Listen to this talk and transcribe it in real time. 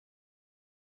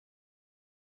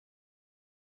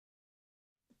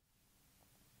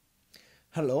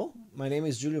Hello, my name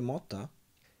is Giulio Motta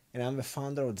and I'm the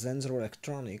founder of ZenZero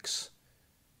Electronics.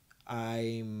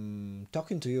 I'm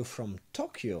talking to you from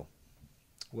Tokyo,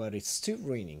 where it's still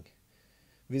raining.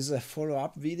 This is a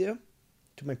follow-up video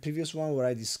to my previous one where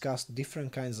I discussed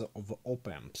different kinds of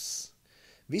op-amps.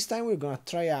 This time we're gonna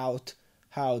try out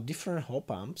how different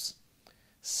op-amps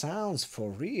sounds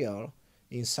for real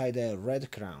inside a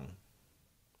red crown.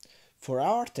 For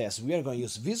our test we are gonna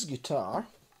use this guitar,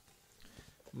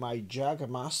 my Jag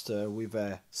Master with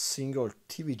a single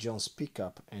TV Jones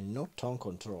pickup and no tone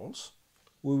controls.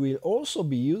 We will also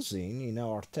be using in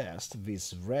our test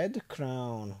this red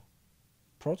crown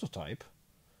prototype.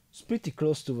 It's pretty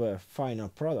close to the final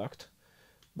product,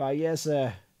 but he has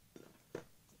a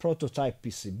prototype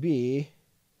PCB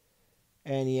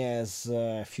and he has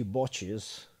a few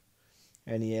botches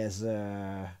and he has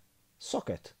a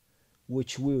socket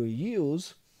which we will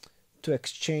use to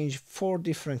exchange 4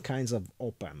 different kinds of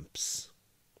op-amps.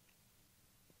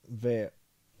 The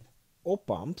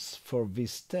op-amps for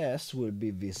this test will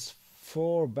be these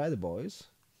 4 bad boys,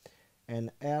 an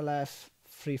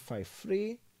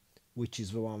LM1458, which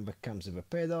is the one that comes with a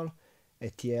pedal,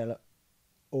 a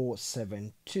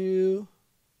TLE2022,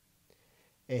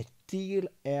 a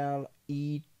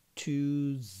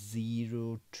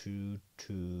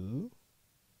TLE2022,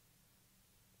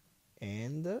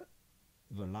 and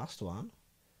the last one,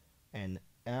 an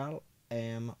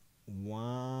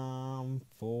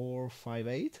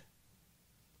LM1458,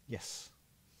 yes,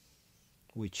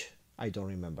 which I don't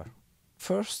remember.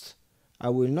 First, I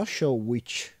will not show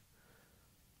which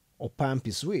op-amp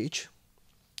is which,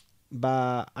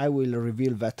 but I will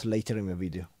reveal that later in the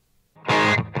video.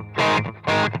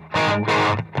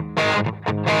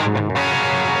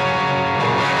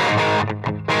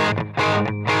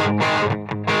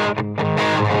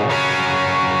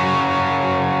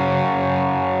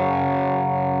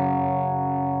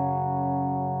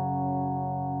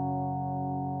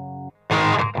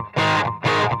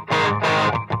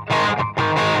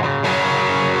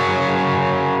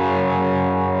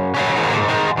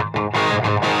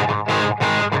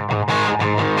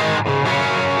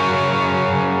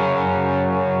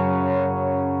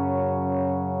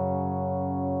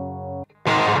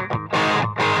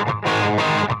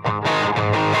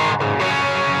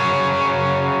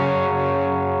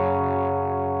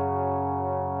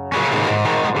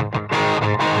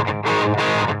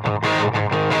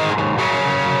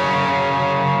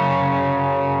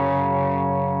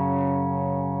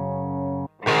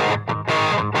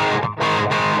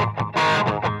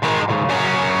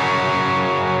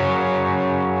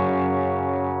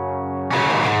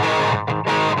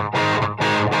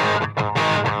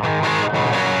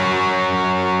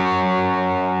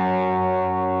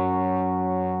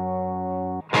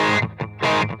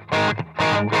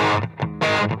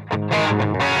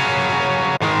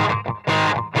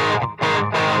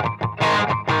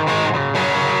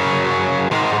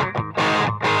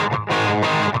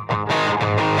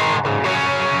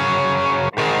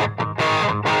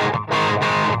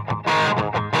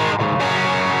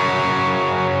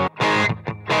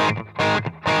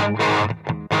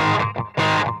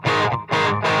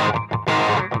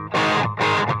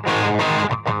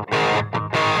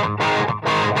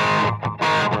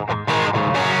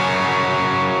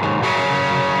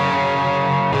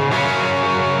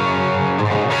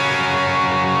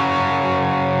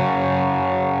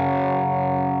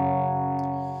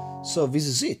 So this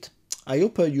is it. I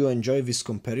hope you enjoy this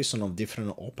comparison of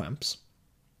different op-amps.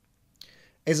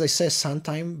 As I said,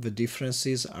 sometimes the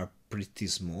differences are pretty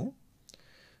small,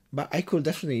 but I could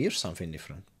definitely hear something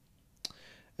different.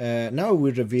 Now I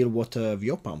will reveal what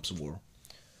the op-amps were.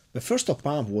 The first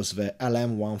op-amp was the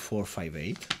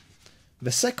LM1458.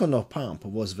 The second op-amp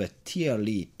was the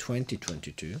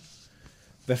TLE2022.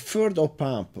 The third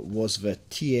op-amp was the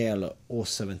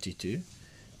TLE072.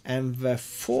 And the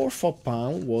fourth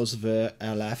op-amp was the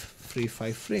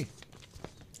LM1458.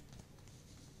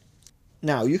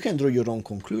 Now you can draw your own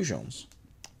conclusions.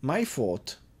 My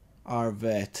thoughts are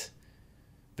that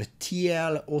the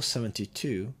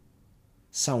TLE072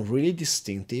 sounds really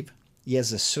distinctive. It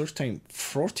has a certain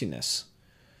throatiness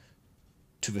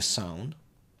to the sound,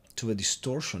 to the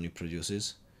distortion it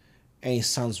produces, and it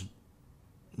sounds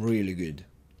really good.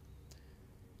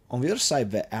 On the other side,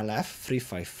 the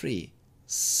LM1458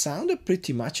 sounded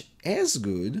pretty much as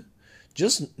good,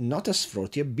 just not as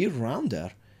throaty, a bit rounder,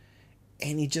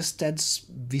 and it just adds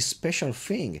this special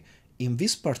thing. In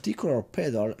this particular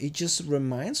pedal, it just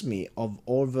reminds me of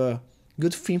all the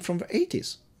good things from the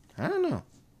 80s. I don't know,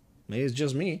 maybe it's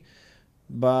just me,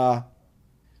 but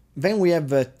then we have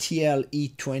the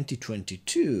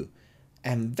TLE2022,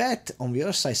 And that on the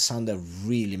other side sounded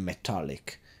really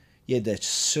metallic. You had a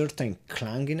certain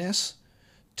clanginess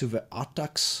to the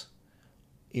attacks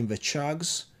in the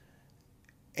chugs,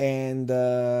 and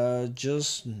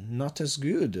just not as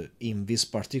good in this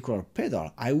particular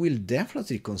pedal. I will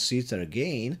definitely consider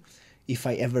again if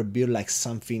I ever build like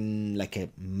something like a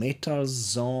Metal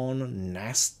Zone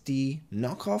nasty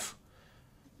knockoff.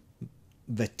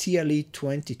 The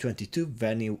TLE2022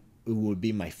 then it will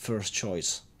be my first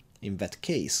choice in that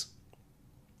case.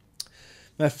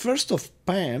 My first of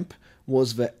PAMP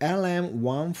was the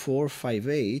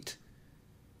LM1458,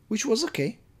 which was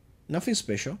okay, nothing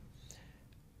special.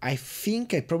 I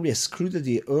think I probably excluded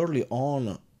it early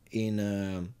on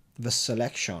in the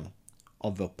selection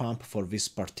of the pump for this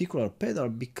particular pedal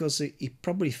because it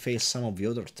probably failed some of the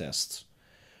other tests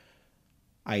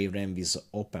I ran this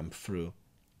op-amp through.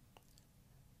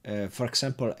 For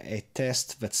example, a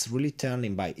test that's really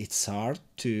telling by it's hard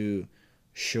to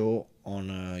show on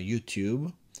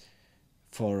YouTube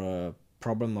for a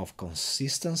problem of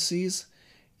consistencies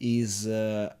is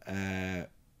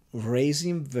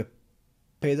raising the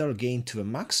pedal gain to the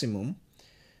maximum,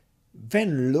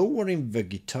 then lowering the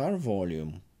guitar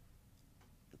volume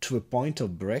to a point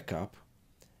of breakup,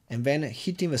 and then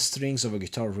hitting the strings of the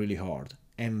guitar really hard,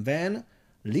 and then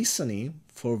listening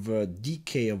for the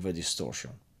decay of the distortion.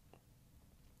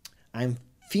 I'm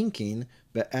thinking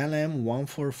the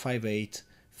LM1458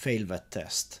 failed that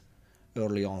test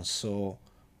early on, so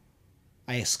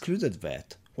I excluded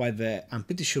that, while I'm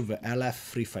pretty sure the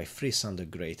LF353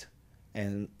 sounded great,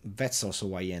 and that's also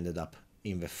why I ended up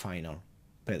in the final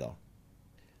pedal.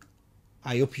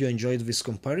 I hope you enjoyed this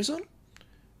comparison.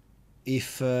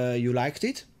 If you liked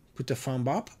it, put a thumb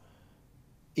up.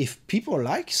 If people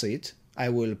likes it, I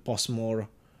will post more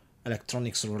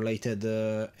electronics related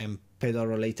and pedal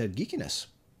related geekiness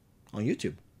on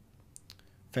YouTube.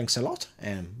 Thanks a lot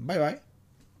and bye bye.